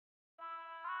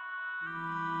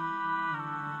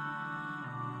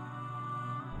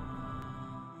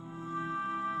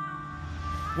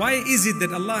Why is it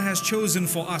that Allah has chosen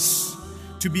for us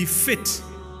to be fit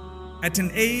at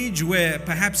an age where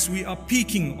perhaps we are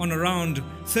peaking on around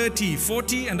 30,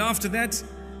 40, and after that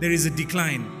there is a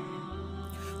decline?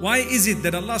 Why is it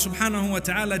that Allah subhanahu wa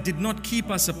ta'ala did not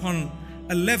keep us upon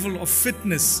a level of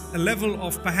fitness, a level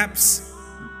of perhaps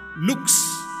looks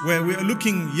where we are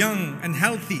looking young and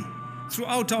healthy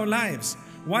throughout our lives?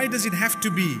 Why does it have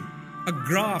to be a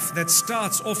graph that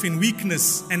starts off in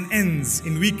weakness and ends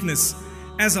in weakness?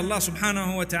 As Allah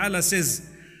subhanahu wa ta'ala says,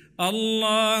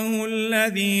 الله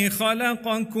الذي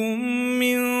خلقكم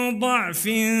من ضعف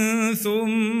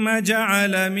ثم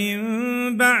جعل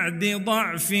من بعد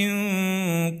ضعف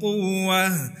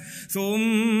قوة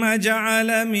ثم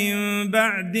جعل من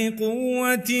بعد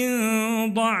قوة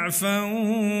ضعفا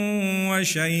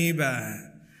وشيبا.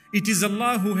 It is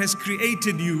Allah who has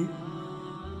created you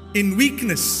in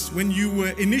weakness. When you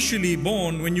were initially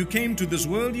born, when you came to this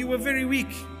world, you were very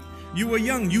weak. You were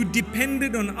young, you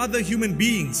depended on other human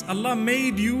beings. Allah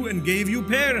made you and gave you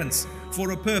parents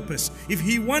for a purpose. If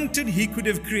He wanted, He could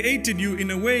have created you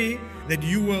in a way that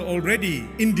you were already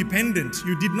independent.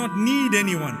 You did not need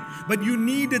anyone, but you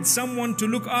needed someone to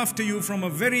look after you from a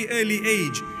very early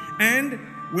age. And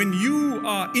when you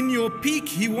are in your peak,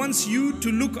 He wants you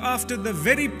to look after the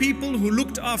very people who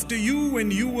looked after you when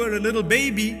you were a little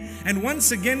baby. And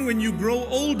once again, when you grow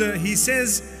older, He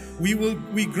says,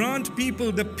 we grant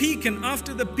people the peak, and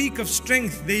after the peak of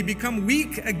strength, they become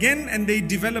weak again and they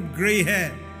develop gray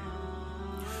hair.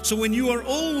 So when you are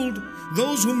old,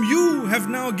 those whom you have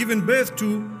now given birth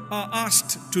to are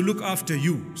asked to look after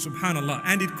you. Subhanallah.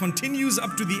 And it continues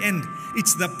up to the end.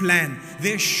 It's the plan.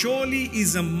 There surely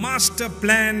is a master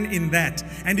plan in that.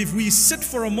 And if we sit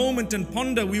for a moment and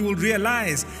ponder, we will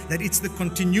realize that it's the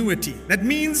continuity. That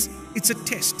means it's a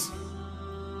test.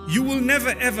 You will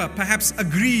never ever perhaps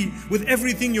agree with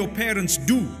everything your parents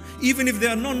do, even if they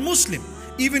are non-Muslim,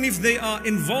 even if they are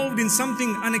involved in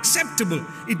something unacceptable.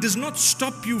 It does not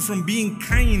stop you from being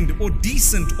kind or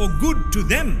decent or good to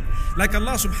them. Like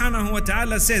Allah subhanahu wa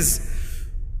ta'ala says,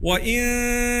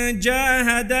 وَإِن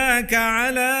جَاهَدَاكَ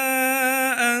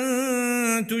عَلَىٰ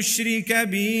أَن تُشْرِكَ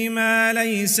بِي مَا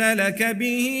لَيْسَ لَكَ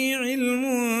بِهِ عِلْمٌ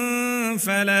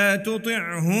فَلَا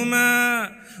تُطِعْهُمَا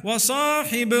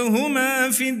وَصَاحِبْهُمَا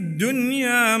فِي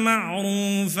الدُّنْيَا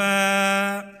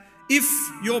مَعْرُوفًا. If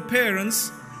your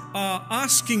parents are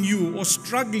asking you or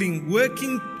struggling,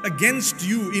 working against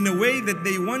you in a way that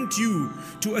they want you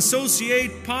to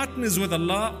associate partners with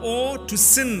Allah or to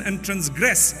sin and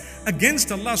transgress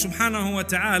against Allah subhanahu wa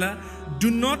ta'ala, do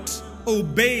not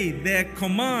obey their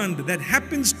command that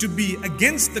happens to be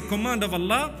against the command of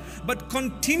Allah, but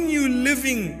continue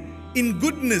living in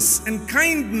goodness and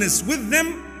kindness with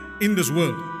them in this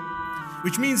world.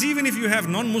 Which means even if you have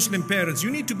non-Muslim parents, you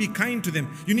need to be kind to them.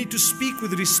 You need to speak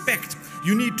with respect.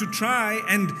 You need to try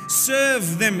and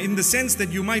serve them in the sense that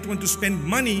you might want to spend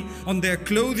money on their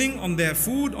clothing, on their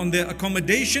food, on their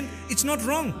accommodation. It's not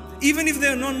wrong. Even if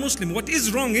they're non-Muslim. What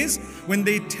is wrong is when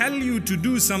they tell you to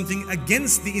do something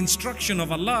against the instruction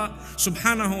of Allah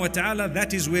subhanahu wa ta'ala,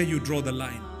 that is where you draw the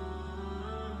line.